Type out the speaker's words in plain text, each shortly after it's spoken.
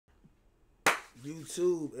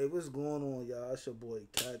YouTube, hey, what's going on, y'all? It's your boy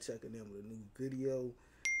Kai checking in with a new video.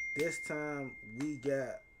 This time we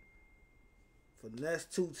got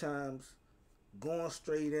Finesse2Tymes going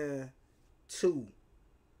straight in 2.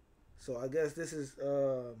 So I guess this is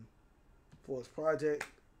for his project.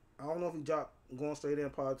 I don't know if he dropped Going Straight In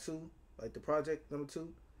Part 2, like the project number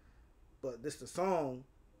 2, but this the song.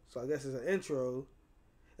 So I guess it's an intro.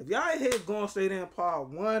 If y'all ain't hear Going Straight In Part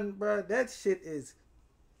 1, bro, that shit is.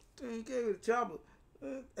 You gave it a chopper.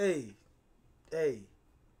 Hey.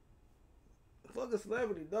 Fuck a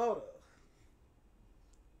celebrity daughter.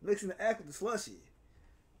 Mixing the act with the slushy.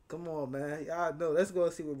 Come on, man. Y'all know. Let's go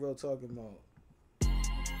and see what bro talking about.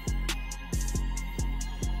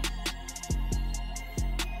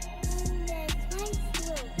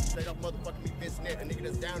 Straight up motherfucking me bitch net, a nigga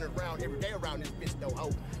that's down and around every day around this bitch though.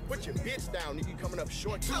 Ho, put your bitch down, nigga. You coming up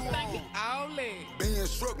short too long. Being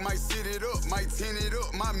struck, might sit it up, might tin it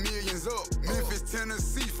up, my millions up. Memphis,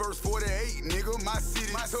 Tennessee, first 48, nigga. My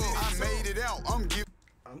city tough. I made it out. I'm giving.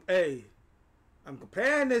 I'm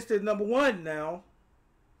comparing this to number 1 now.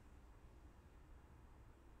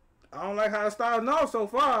 I don't like how it's starting off so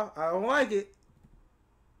far. I don't like it.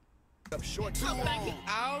 Up short too long.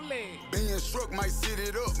 Being struck, might sit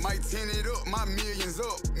it up, might tin it up, my millions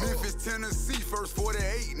up. Memphis, Tennessee, first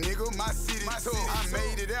 48, nigga, my city tough. I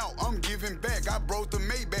made it out, I'm giving back. I brought the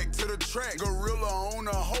Maybach to the track. Gorilla on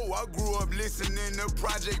a hoe, I grew up listening to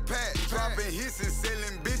Project Pat. Dropping hits and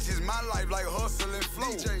selling bitches, my life like hustle and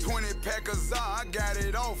flow. 20 pack of Zah, I got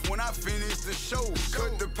it off when I finished the show.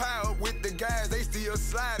 Cut the pie up with the guys, they still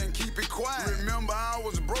slide and keep it quiet. Remember I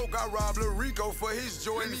was broke, I robbed Lil Rico for his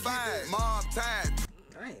Jordan 5. Mob tied.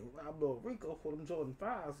 I ain't robbed Lil Rico for them Jordan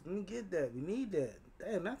 5s. Let me get that. We need that.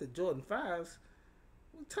 Damn, not the Jordan 5s.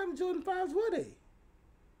 What type of Jordan 5s were they?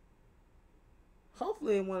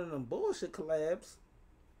 Hopefully in one of them bullshit collabs.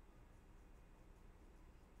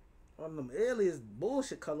 One of them earliest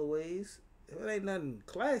bullshit colorways. If it ain't nothing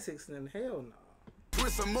classics, then hell no.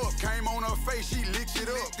 Twist them up, came on her face, she licked it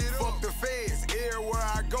up. Fuck the feds, everywhere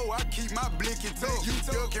I go, I keep my blicky tucked. You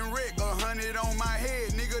duck and wreck, 100 on my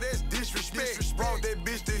head, nigga, that's disrespect. Brought that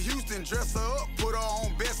bitch to Houston, dress her up, put her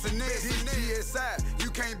on Bessinet. PSI, you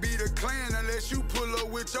can't be the clan unless you pull up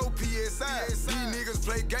with your PSI. These niggas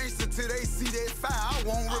play gangster till they see that fire, I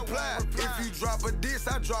won't reply. If you drop a diss,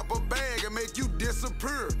 I drop a bag and make you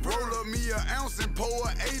disappear. Roll up me an ounce and pour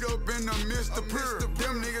an 8 up in the Mr. Pure.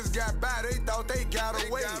 Them niggas got by, they thought they got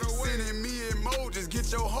away. Sending me emojis,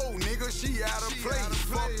 get your hoe, nigga, she out of place.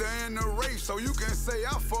 Fucked her in the race, so you can say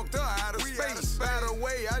I fucked her out of space. By the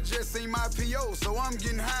way, I just seen my PO, so I'm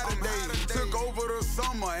getting high today. Took over the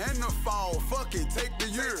summer and the fall, fuck it, take the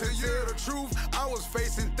year. To tell the truth, I was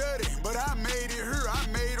facing 30, but I made it here, I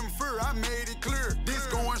made them fear, I made it clear. This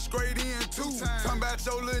going straight in 2. Talking about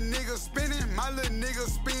your little nigga spinning, my little nigga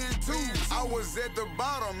spin too. I was at the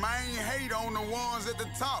bottom, I ain't hate on the ones at the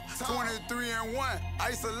top. 23 and 1.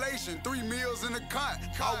 Isolation, 3 meals in a cot.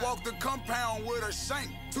 I walk the compound with a shank,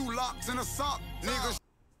 2 locks in a sock. Niggas.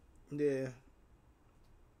 Yeah.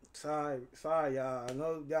 Sorry, y'all. I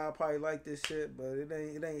know y'all probably like this shit, but it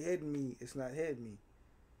ain't hitting me. It's not hitting me.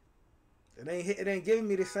 It ain't giving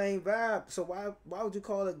me the same vibe. So why would you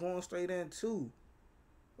call it Going Straight In 2?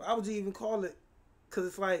 Why would you even call it? Cause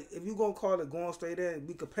it's like if you gonna call it Going Straight In,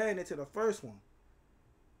 be comparing it to the first one.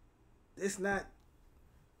 It's not.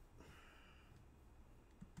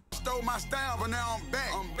 Stole my style, but now I'm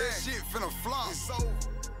back. That shit finna flop. It's over.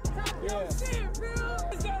 Yeah. Shit, bro.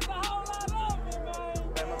 It's got a whole lot of it, man.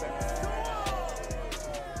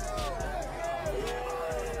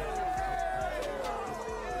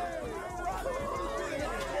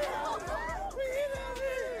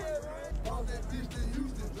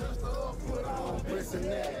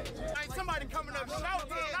 Ain't somebody coming up shouting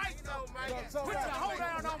tonight though, man. Put your hold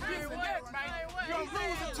down on me with that, man. You're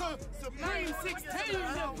losing to Supreme 16.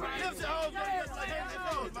 Lift your hold down.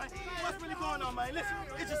 What's really going on, man? Listen,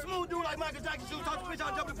 it's a smooth dude like Michael Jackson shoes. Talk to bitch,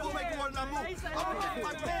 I'll jump in pool, make you want to move. I'm gonna put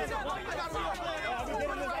my hands up. I got real play. I've been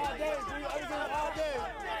doing this all day, dude. I've been doing it all day.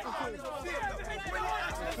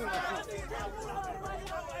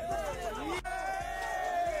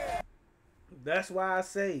 That's why I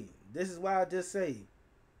say. This is why I just say.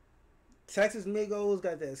 Texas Migos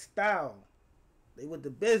got that style. They with the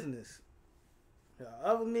business. Y'all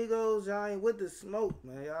other Migos, y'all ain't with the smoke,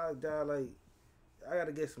 man. Y'all like, I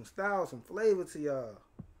gotta get some style, some flavor to y'all.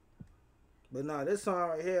 But nah, this song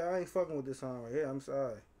right here, I ain't fucking with this song right here. I'm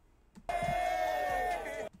sorry.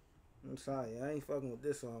 I'm sorry, I ain't fucking with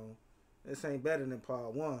this song. This ain't better than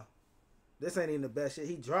Part 1. This ain't even the best shit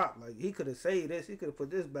he dropped. Like, he could have saved this. He could have put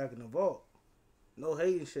this back in the vault. No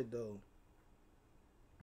hating shit, though.